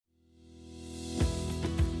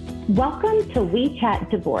Welcome to We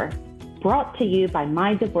Chat Divorce, brought to you by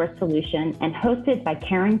My Divorce Solution and hosted by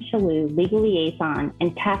Karen Shalhoub, Legal Liaison,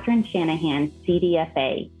 and Catherine Shanahan,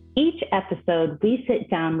 CDFA. Each episode, we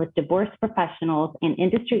sit down with divorce professionals and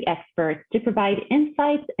industry experts to provide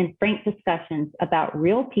insights and frank discussions about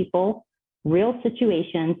real people, real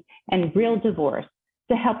situations, and real divorce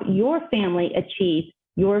to help your family achieve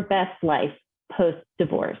your best life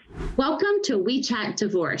post-divorce. Welcome to We Chat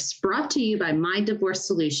Divorce, brought to you by My Divorce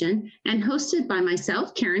Solution and hosted by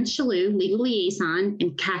myself, Karen Shalhoub, Legal Liaison,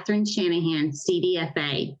 and Catherine Shanahan,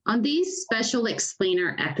 CDFA. On these special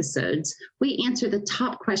explainer episodes, we answer the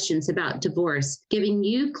top questions about divorce, giving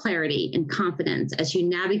you clarity and confidence as you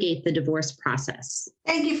navigate the divorce process.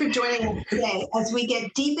 Thank you for joining us today as we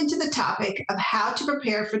get deep into the topic of how to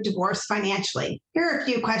prepare for divorce financially. Here are a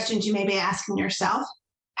few questions you may be asking yourself.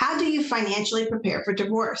 How do you financially prepare for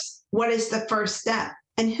divorce? What is the first step?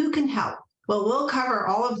 And who can help? Well, we'll cover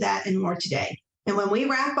all of that and more today. And when we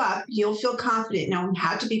wrap up, you'll feel confident knowing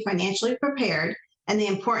how to be financially prepared and the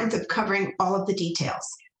importance of covering all of the details.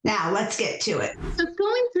 Now, let's get to it. So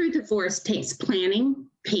going through divorce takes planning,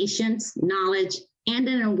 patience, knowledge, and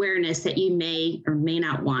an awareness that you may or may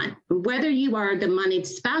not want. Whether you are the moneyed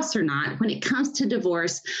spouse or not, when it comes to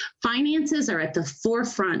divorce, finances are at the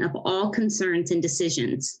forefront of all concerns and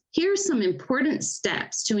decisions. Here are some important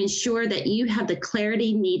steps to ensure that you have the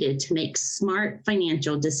clarity needed to make smart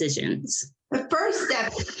financial decisions. The first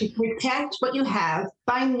step is to protect what you have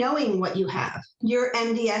by knowing what you have. Your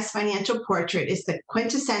MDS financial portrait is the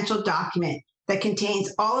quintessential document that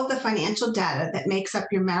contains all of the financial data that makes up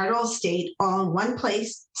your marital estate all in one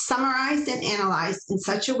place, summarized and analyzed in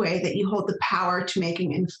such a way that you hold the power to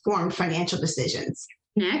making informed financial decisions.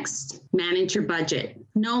 Next, manage your budget.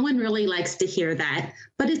 No one really likes to hear that,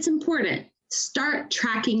 but it's important. Start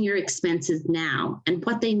tracking your expenses now and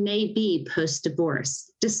what they may be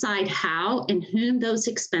post-divorce. Decide how and whom those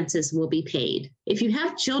expenses will be paid. If you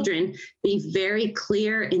have children, be very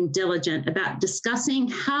clear and diligent about discussing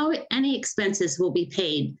how any expenses will be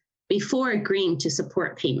paid before agreeing to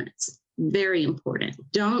support payments. Very important.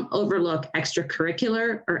 Don't overlook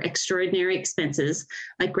extracurricular or extraordinary expenses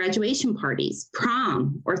like graduation parties,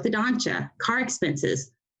 prom, orthodontia, car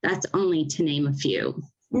expenses. That's only to name a few.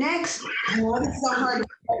 Next, I know it's so hard,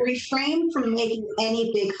 but refrain from making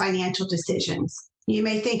any big financial decisions. You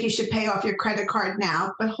may think you should pay off your credit card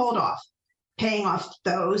now, but hold off paying off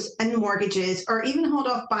those and mortgages, or even hold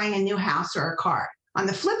off buying a new house or a car. On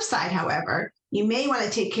the flip side, however, you may want to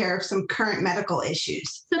take care of some current medical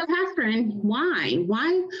issues. So, Catherine, why?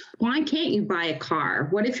 Why can't you buy a car?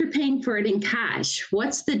 What if you're paying for it in cash?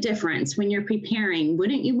 What's the difference when you're preparing?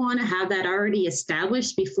 Wouldn't you want to have that already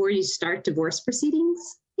established before you start divorce proceedings?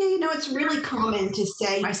 Yeah, it's really common to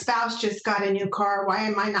say, my spouse just got a new car. Why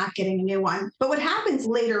am I not getting a new one? But what happens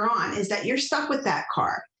later on is that you're stuck with that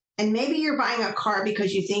car. And maybe you're buying a car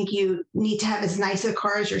because you think you need to have as nice a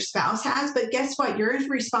car as your spouse has. But guess what? You're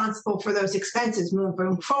responsible for those expenses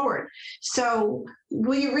moving forward. So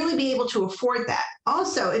will you really be able to afford that?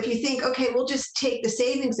 Also, if you think, okay, we'll just take the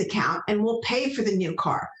savings account and we'll pay for the new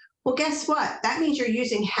car. Well, guess what? That means you're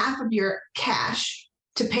using half of your cash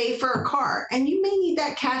to pay for a car, and you may need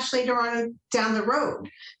that cash later on down the road.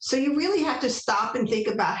 So you really have to stop and think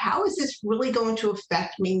about, how is this really going to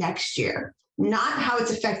affect me next year? Not how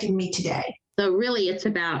it's affecting me today. So really it's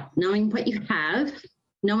about knowing what you have.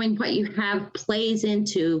 Knowing what you have plays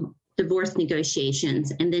into divorce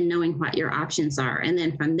negotiations, and then knowing what your options are. And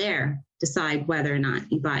then from there, decide whether or not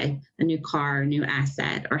you buy a new car, a new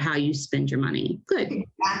asset, or how you spend your money. Good.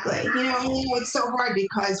 Exactly. It's so hard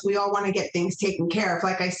because we all want to get things taken care of.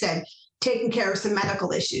 Like I said, taking care of some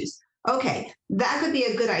medical issues. Okay, that could be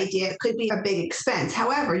a good idea. It could be a big expense.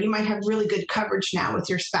 However, you might have really good coverage now with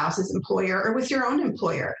your spouse's employer or with your own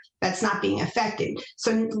employer that's not being affected.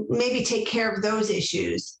 So maybe take care of those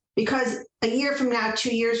issues, because a year from now,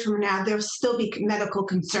 2 years from now, there'll still be medical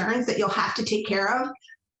concerns that you'll have to take care of.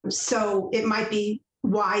 So it might be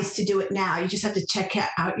wise to do it now. You just have to check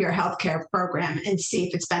out your healthcare program and see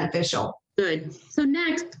if it's beneficial. Good. So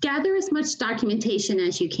next, gather as much documentation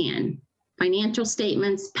as you can. Financial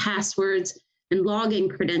statements, passwords, and login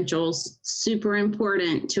credentials, super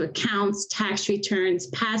important to accounts, tax returns,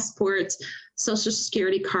 passports, social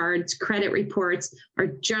security cards, credit reports are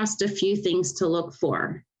just a few things to look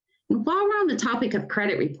for. And while we're on the topic of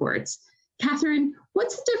credit reports, Catherine,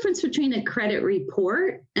 what's the difference between a credit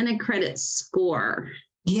report and a credit score?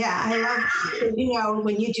 Yeah, I love,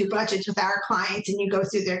 when you do budgets with our clients and you go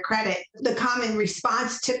through their credit, the common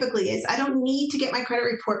response typically is, I don't need to get my credit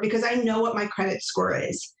report because I know what my credit score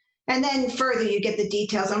is. And then further, you get the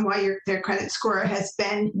details on why their credit score has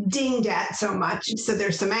been dinged at so much. So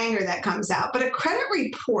there's some anger that comes out. But a credit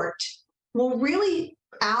report will really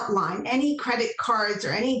outline any credit cards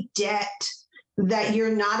or any debt that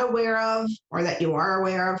you're not aware of, or that you are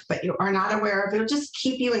aware of, but you are not aware of. It'll just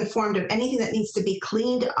keep you informed of anything that needs to be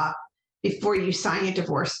cleaned up before you sign a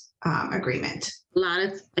divorce agreement. A lot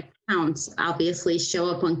of accounts obviously show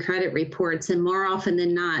up on credit reports, and more often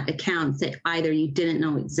than not, accounts that either you didn't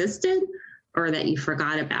know existed or that you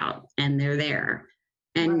forgot about, and they're there.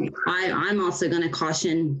 And I'm also going to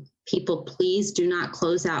caution people, please do not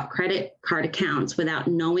close out credit card accounts without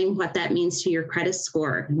knowing what that means to your credit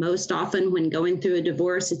score. Most often when going through a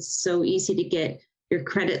divorce, it's so easy to get your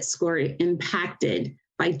credit score impacted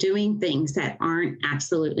by doing things that aren't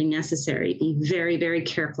absolutely necessary. Be very, very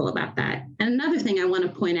careful about that. And another thing I want to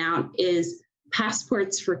point out is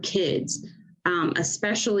passports for kids.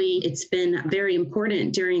 Especially, it's been very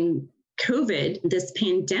important during COVID, this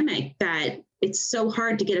pandemic, that it's so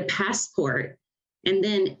hard to get a passport. And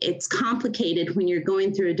then it's complicated when you're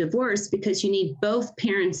going through a divorce because you need both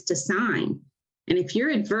parents to sign. And if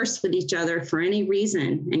you're adverse with each other for any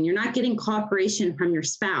reason and you're not getting cooperation from your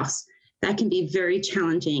spouse, that can be very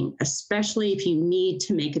challenging, especially if you need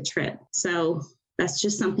to make a trip. So that's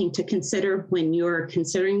just something to consider when you're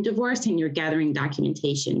considering divorce and you're gathering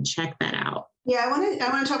documentation. Check that out. Yeah, I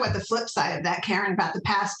want to talk about the flip side of that, Karen, about the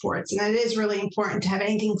passports. And it is really important to have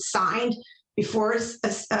anything signed before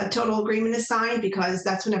a total agreement is signed, because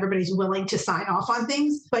that's when everybody's willing to sign off on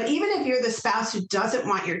things. But even if you're the spouse who doesn't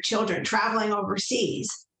want your children traveling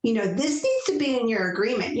overseas, this needs to be in your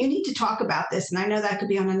agreement. You need to talk about this. And I know that could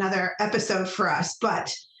be on another episode for us,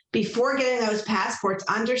 but before getting those passports,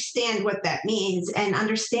 understand what that means and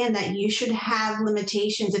understand that you should have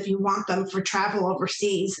limitations if you want them for travel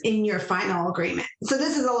overseas in your final agreement. So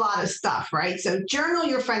this is a lot of stuff, right? So journal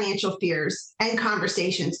your financial fears and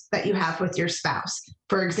conversations that you have with your spouse.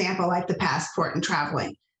 For example, like the passport and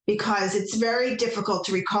traveling, because it's very difficult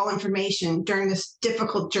to recall information during this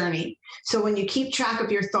difficult journey. So when you keep track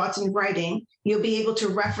of your thoughts in writing, you'll be able to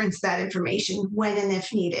reference that information when and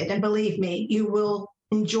if needed. And believe me, you will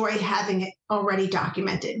enjoy having it already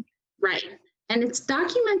documented. Right. And it's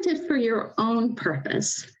documented for your own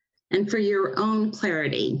purpose and for your own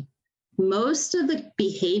clarity. Most of the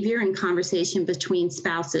behavior and conversation between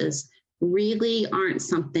spouses really aren't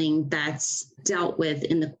something that's dealt with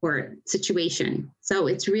in the court situation. So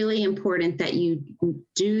it's really important that you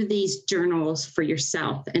do these journals for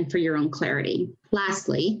yourself and for your own clarity.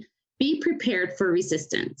 Lastly, be prepared for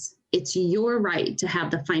resistance. It's your right to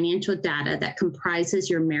have the financial data that comprises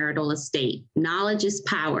your marital estate. Knowledge is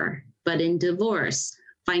power, but in divorce,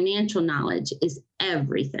 financial knowledge is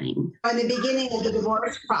everything. In the beginning of the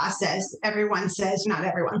divorce process, everyone says, not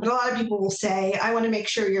everyone, but a lot of people will say, I want to make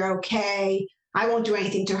sure you're okay. I won't do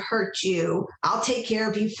anything to hurt you. I'll take care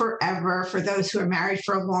of you forever, for those who are married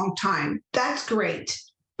for a long time. That's great.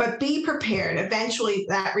 But be prepared. Eventually,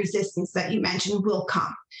 that resistance that you mentioned will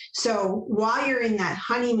come. So while you're in that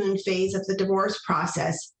honeymoon phase of the divorce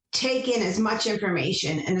process, take in as much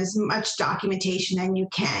information and as much documentation as you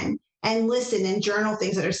can, and listen and journal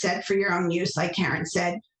things that are said for your own use, like Karen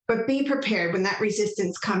said. But be prepared when that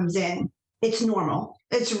resistance comes in. It's normal.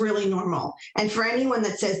 It's really normal. And for anyone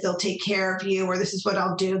that says they'll take care of you or this is what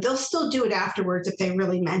I'll do, they'll still do it afterwards if they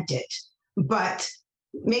really meant it. But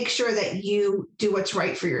make sure that you do what's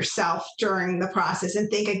right for yourself during the process, and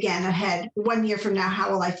think again ahead. 1 year from now,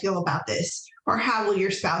 how will I feel about this? Or how will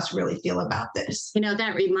your spouse really feel about this?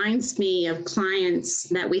 That reminds me of clients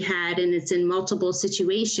that we had, and it's in multiple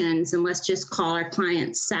situations. And let's just call our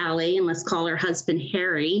client Sally, and let's call her husband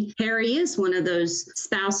Harry. Harry is one of those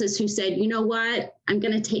spouses who said, you know what, I'm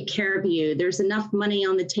going to take care of you. There's enough money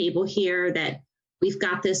on the table here that we've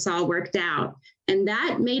got this all worked out. And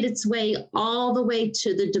that made its way all the way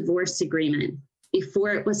to the divorce agreement before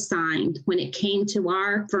it was signed, when it came to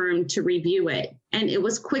our firm to review it. And it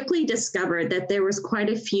was quickly discovered that there was quite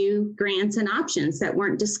a few grants and options that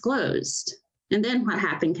weren't disclosed. And then what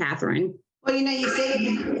happened, Catherine? Well, you say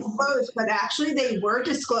they weren't disclosed, but actually they were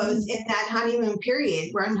disclosed in that honeymoon period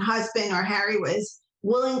when husband or Harry was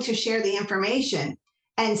willing to share the information.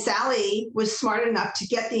 And Sally was smart enough to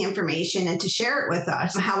get the information and to share it with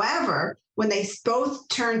us. However, when they both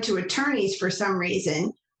turned to attorneys for some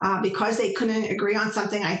reason, because they couldn't agree on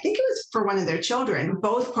something, I think it was for one of their children,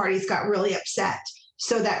 both parties got really upset.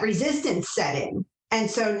 So that resistance set in. And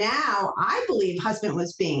so now I believe husband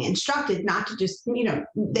was being instructed not to just,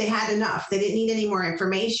 they had enough. They didn't need any more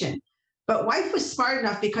information. But wife was smart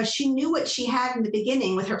enough, because she knew what she had in the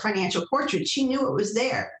beginning with her financial portrait. She knew it was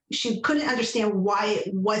there. She couldn't understand why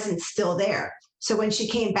it wasn't still there. So when she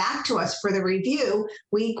came back to us for the review,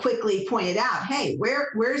 we quickly pointed out, hey,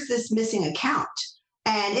 where's this missing account?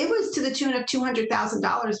 And it was to the tune of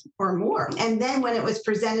 $200,000 or more. And then when it was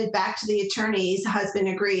presented back to the attorney's husband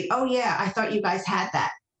agreed, oh yeah, I thought you guys had that,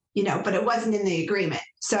 but it wasn't in the agreement.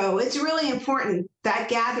 So it's really important, that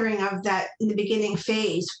gathering of that in the beginning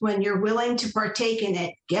phase, when you're willing to partake in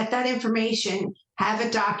it, get that information, have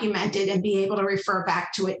it documented, and be able to refer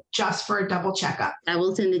back to it just for a double checkup.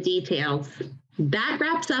 Devil's in the details. That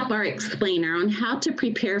wraps up our explainer on how to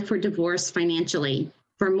prepare for divorce financially.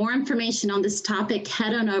 For more information on this topic,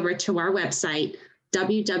 head on over to our website,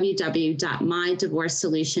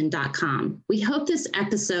 www.mydivorcesolution.com. We hope this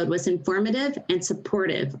episode was informative and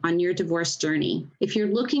supportive on your divorce journey. If you're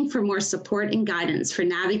looking for more support and guidance for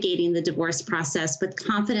navigating the divorce process with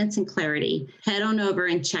confidence and clarity, head on over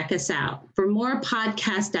and check us out. For more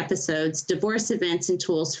podcast episodes, divorce events, and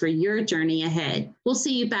tools for your journey ahead. We'll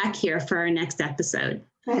see you back here for our next episode.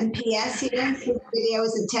 And P.S. here, this video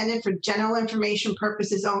is intended for general information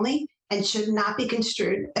purposes only and should not be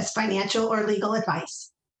construed as financial or legal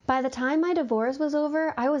advice. By the time my divorce was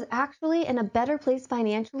over, I was actually in a better place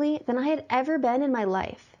financially than I had ever been in my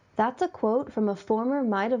life. That's a quote from a former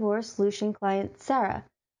My Divorce Solution client, Sarah,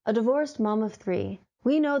 a divorced mom of 3.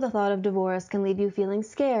 We know the thought of divorce can leave you feeling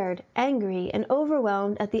scared, angry, and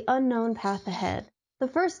overwhelmed at the unknown path ahead. The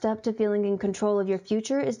first step to feeling in control of your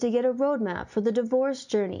future is to get a roadmap for the divorce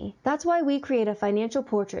journey. That's why we create a financial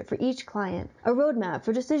portrait for each client, a roadmap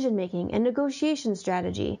for decision-making and negotiation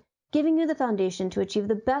strategy, giving you the foundation to achieve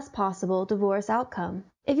the best possible divorce outcome.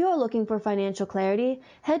 If you are looking for financial clarity,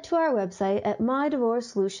 head to our website at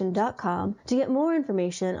mydivorcesolution.com to get more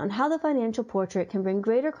information on how the financial portrait can bring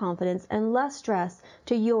greater confidence and less stress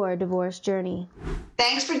to your divorce journey.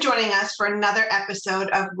 Thanks for joining us for another episode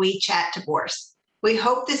of We Chat Divorce. We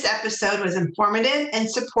hope this episode was informative and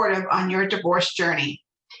supportive on your divorce journey.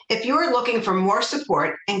 If you are looking for more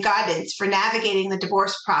support and guidance for navigating the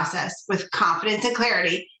divorce process with confidence and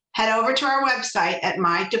clarity, head over to our website at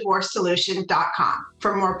mydivorcesolution.com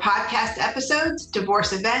for more podcast episodes,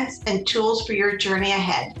 divorce events, and tools for your journey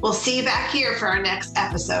ahead. We'll see you back here for our next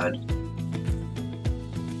episode.